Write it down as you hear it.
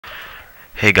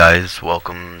Hey guys,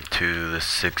 welcome to the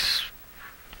sixth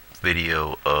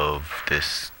video of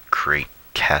this Create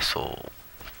Castle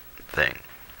thing.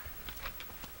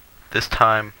 This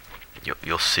time,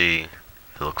 you'll see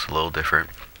it looks a little different,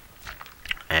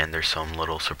 and there's some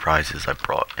little surprises I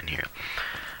brought in here.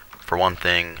 For one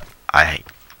thing, I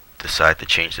decided to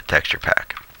change the texture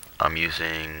pack. I'm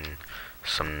using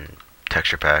some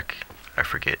texture pack, I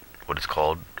forget what it's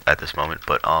called at this moment,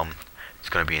 but it's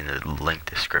going to be in the link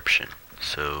description.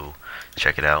 So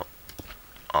check it out.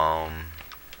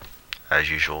 As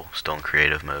usual, still in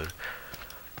creative mode.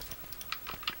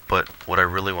 But what I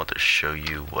really want to show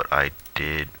you, what I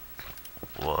did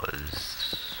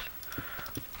was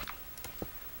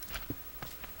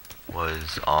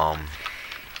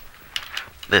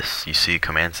this. You see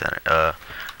command center.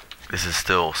 This is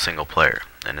still single player,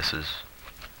 and this is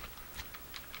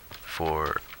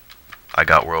for I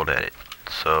got world edit.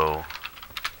 So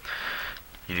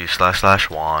you do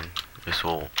 //1. This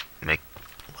will make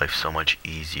life so much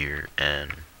easier,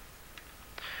 and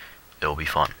it'll be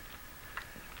fun.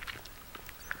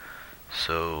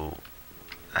 So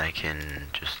I can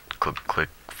just click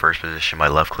first position by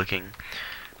left clicking,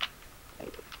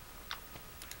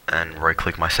 and right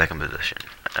click my second position,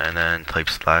 and then type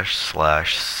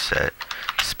 //set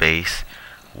space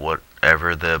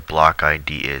whatever the block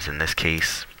ID is. In this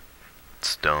case,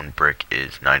 stone brick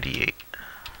is 98.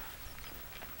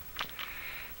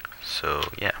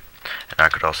 So yeah, and I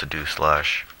could also do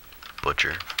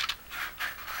 /butcher.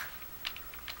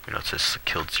 You know, it says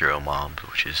killed 0 mobs,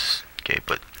 which is gay,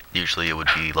 but usually it would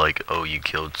be like, oh, you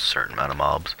killed a certain amount of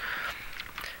mobs.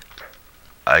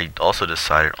 I also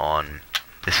decided on,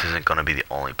 this isn't going to be the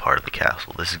only part of the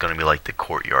castle. This is going to be like the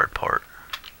courtyard part.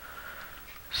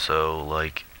 So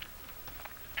like,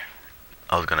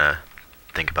 I was gonna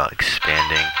think about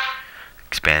expanding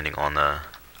on the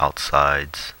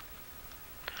outsides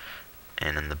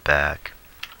and in the back,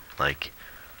 like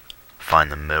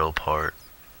find the middle part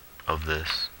of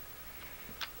this,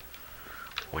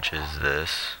 which is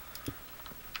this,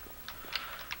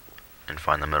 and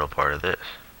find the middle part of this,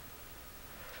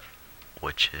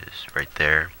 which is right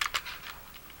there,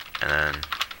 and then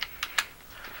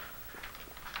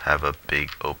have a big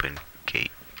open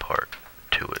gate part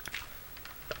to it.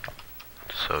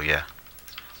 So yeah.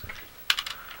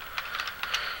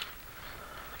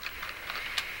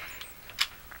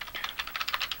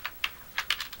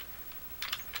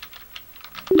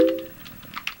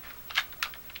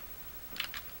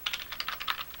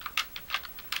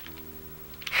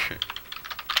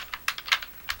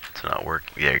 It's not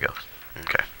working. There you go.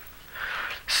 Okay.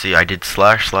 See, I did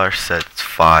 //set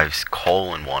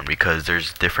 5:1 because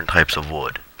there's different types of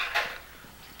wood.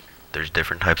 There's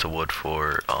different types of wood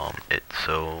for it.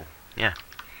 So yeah,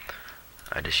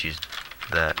 I just used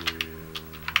that. And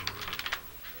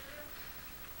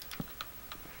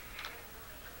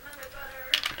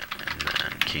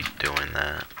then keep doing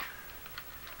that.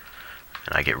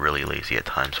 And I get really lazy at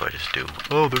times, so I just do,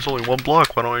 oh, there's only one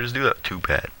block, why don't I just do that? Too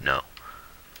bad. No.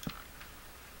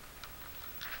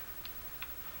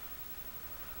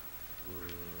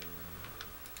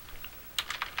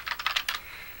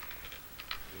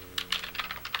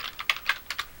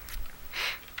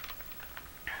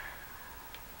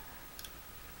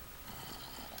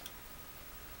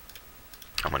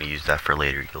 I'm going to use that for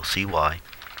later. You'll see why.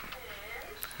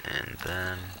 And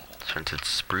then, since it's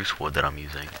spruce wood that I'm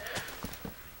using,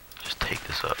 just take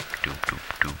this up. Doop, doop,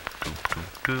 doop, doop,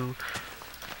 doop, doop.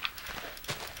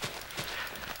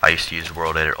 I used to use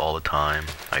World Edit all the time.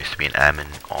 I used to be an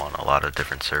admin on a lot of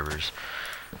different servers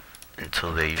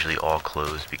until they usually all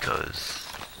closed because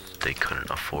they couldn't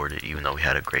afford it, even though we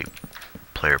had a great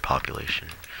player population.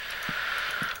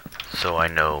 So I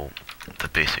know the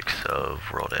basics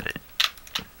of World Edit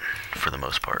for the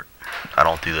most part. I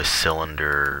don't do the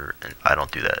cylinder, and I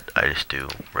don't do that. I just do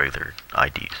regular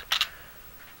IDs.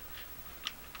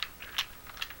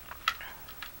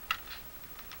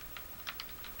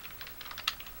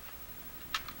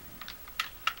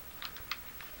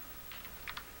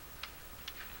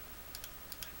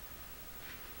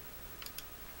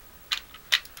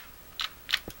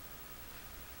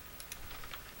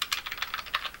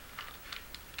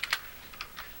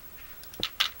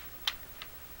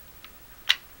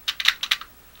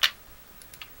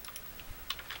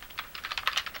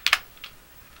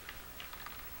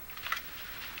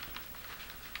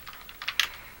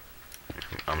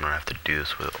 I'm gonna have to do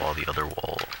this with all the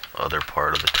other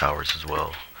part of the towers as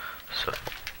well. So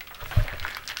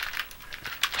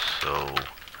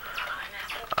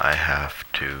I have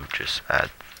to just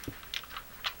add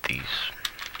these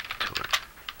to it.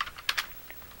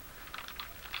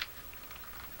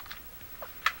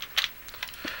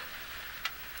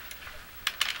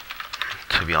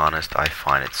 to be honest, I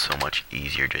find it so much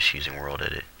easier just using World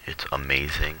Edit. It's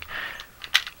amazing.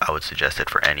 I would suggest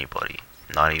it for anybody,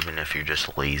 not even if you're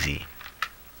just lazy.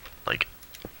 Like,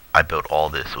 I built all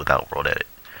this without World Edit.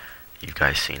 You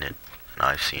guys seen it, and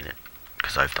I've seen it,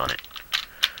 because I've done it.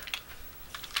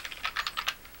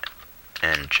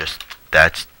 And just,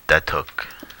 that took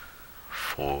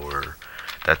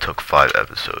 5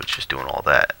 episodes just doing all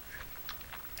that.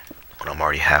 When I'm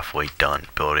already halfway done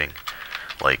building,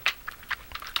 like,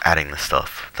 adding the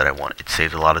stuff that I want. It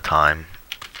saves a lot of time,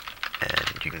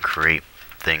 and you can create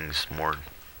things more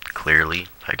clearly,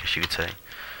 I guess you could say,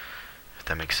 if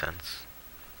that makes sense.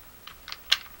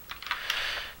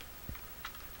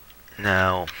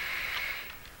 Now,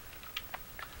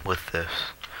 with this,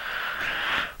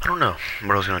 I don't know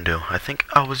what I was gonna do. I think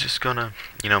I was just gonna,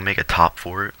 make a top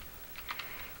for it.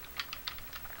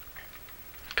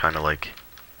 Kind of like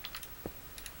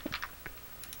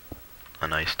a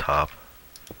nice top.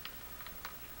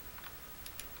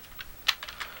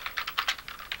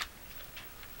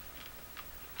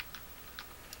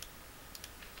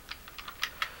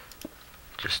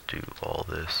 Just do all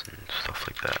this and stuff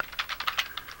like that.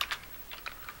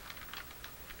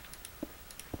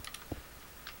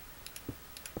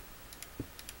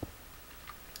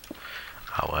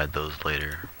 I'll add those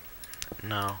later.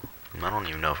 No, I don't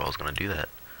even know if I was gonna do that.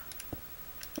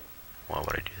 Why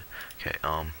would I do that?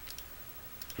 Okay,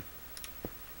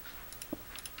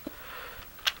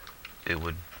 it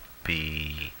would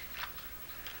be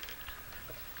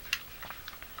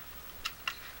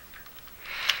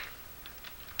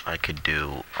I could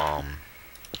do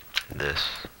this.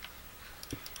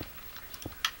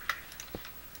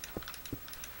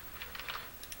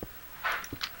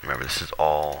 Remember, this is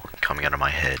all coming out of my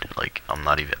head. Like, I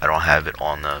don't have it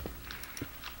on the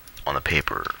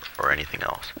paper or anything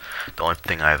else. The only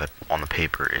thing I have on the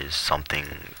paper is something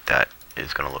that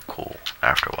is gonna look cool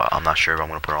after a while. I'm not sure if I'm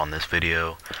gonna put it on this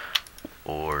video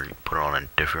or put it on a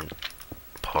different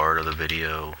part of the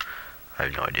video. I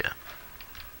have no idea.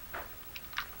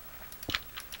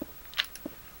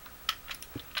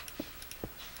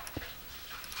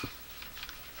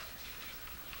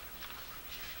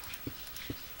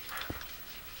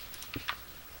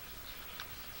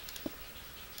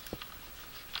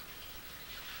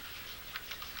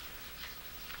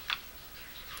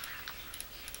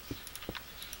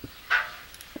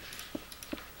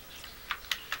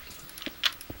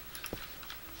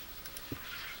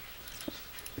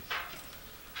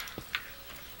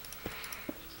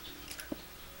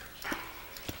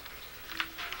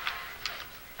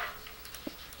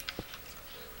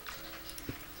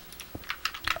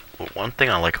 One thing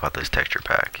I like about this texture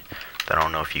pack that I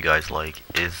don't know if you guys like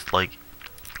is, like,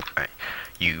 right,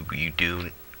 you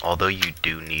do, although you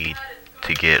do need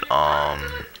to get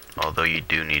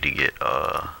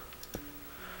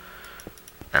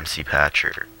MC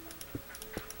Patcher,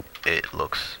 it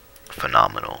looks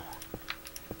phenomenal.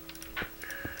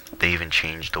 They even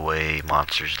changed the way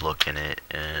monsters look in it,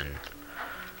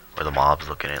 or the mobs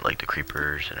look in it, like the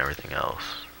creepers and everything else.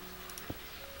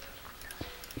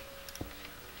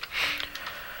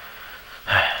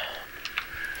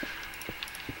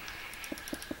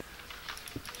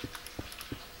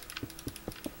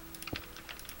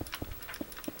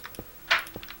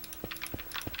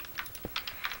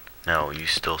 Now, you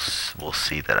still will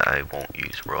see that I won't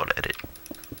use World Edit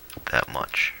that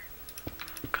much,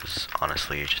 because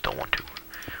honestly I just don't want to.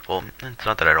 Well, it's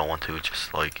not that I don't want to, it's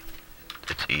just like,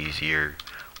 it's easier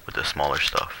with the smaller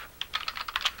stuff.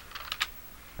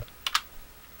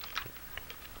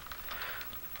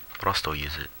 But I'll still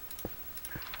use it.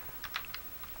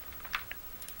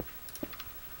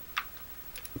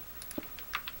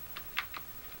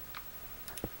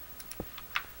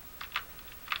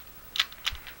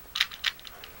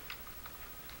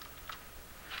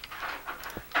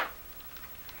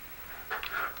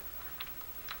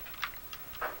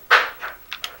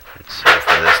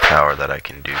 Tower that I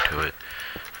can do to it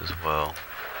as well.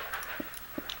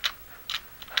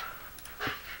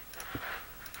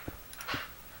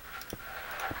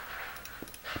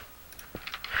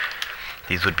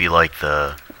 These would be like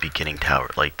the beginning tower,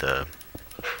 like the,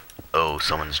 oh,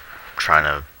 someone's trying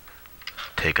to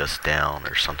take us down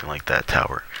or something like that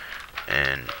tower,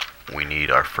 and we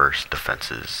need our first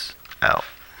defenses out.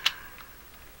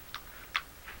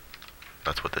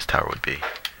 That's what this tower would be,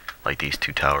 like these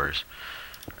two towers.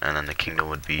 And then the kingdom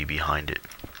would be behind it,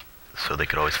 so they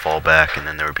could always fall back, and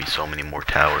then there would be so many more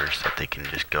towers that they can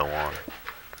just go on.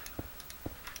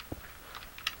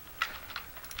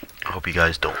 I hope you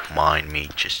guys don't mind me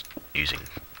just using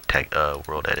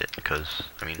World Edit, because,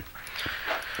 I mean,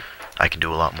 I can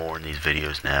do a lot more in these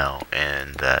videos now,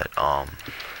 and that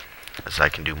as I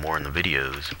can do more in the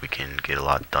videos, we can get a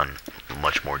lot done,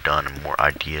 much more done, and more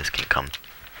ideas can come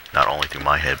not only through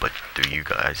my head but through you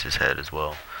guys' head as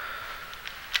well.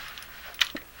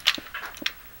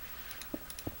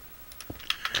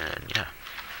 And yeah.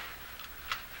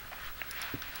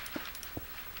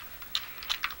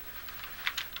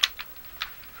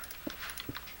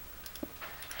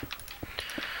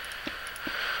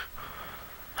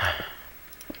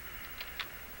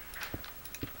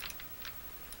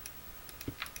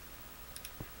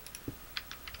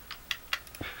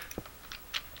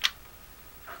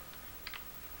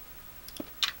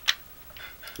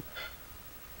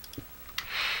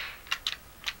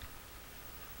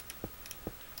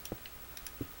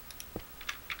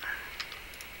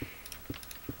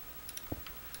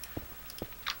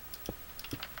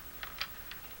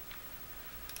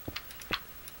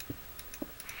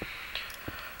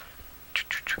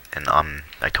 And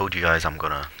I told you guys I'm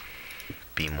gonna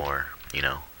be more,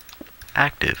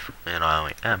 active, and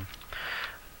I am.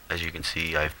 As you can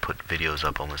see, I've put videos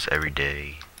up almost every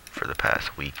day for the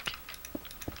past week,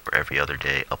 or every other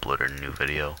day, uploaded a new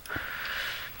video.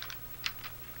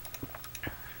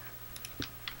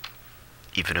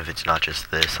 Even if it's not just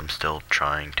this, I'm still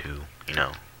trying to,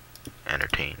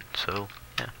 entertain. So,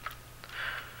 yeah.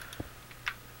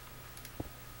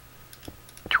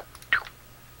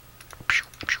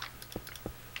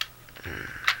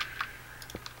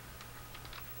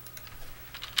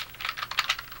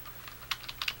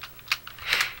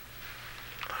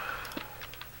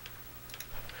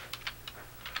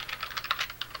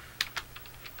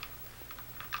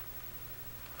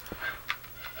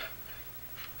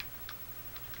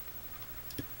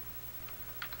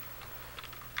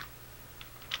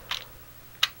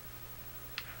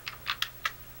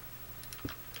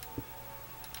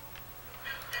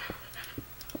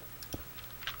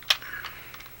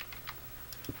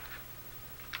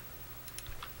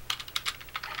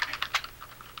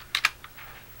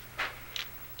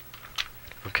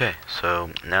 Okay,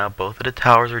 so now both of the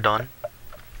towers are done,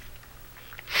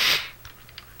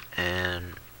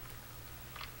 and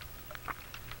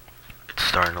it's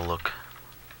starting to look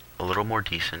a little more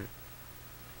decent.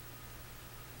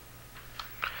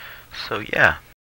 So yeah.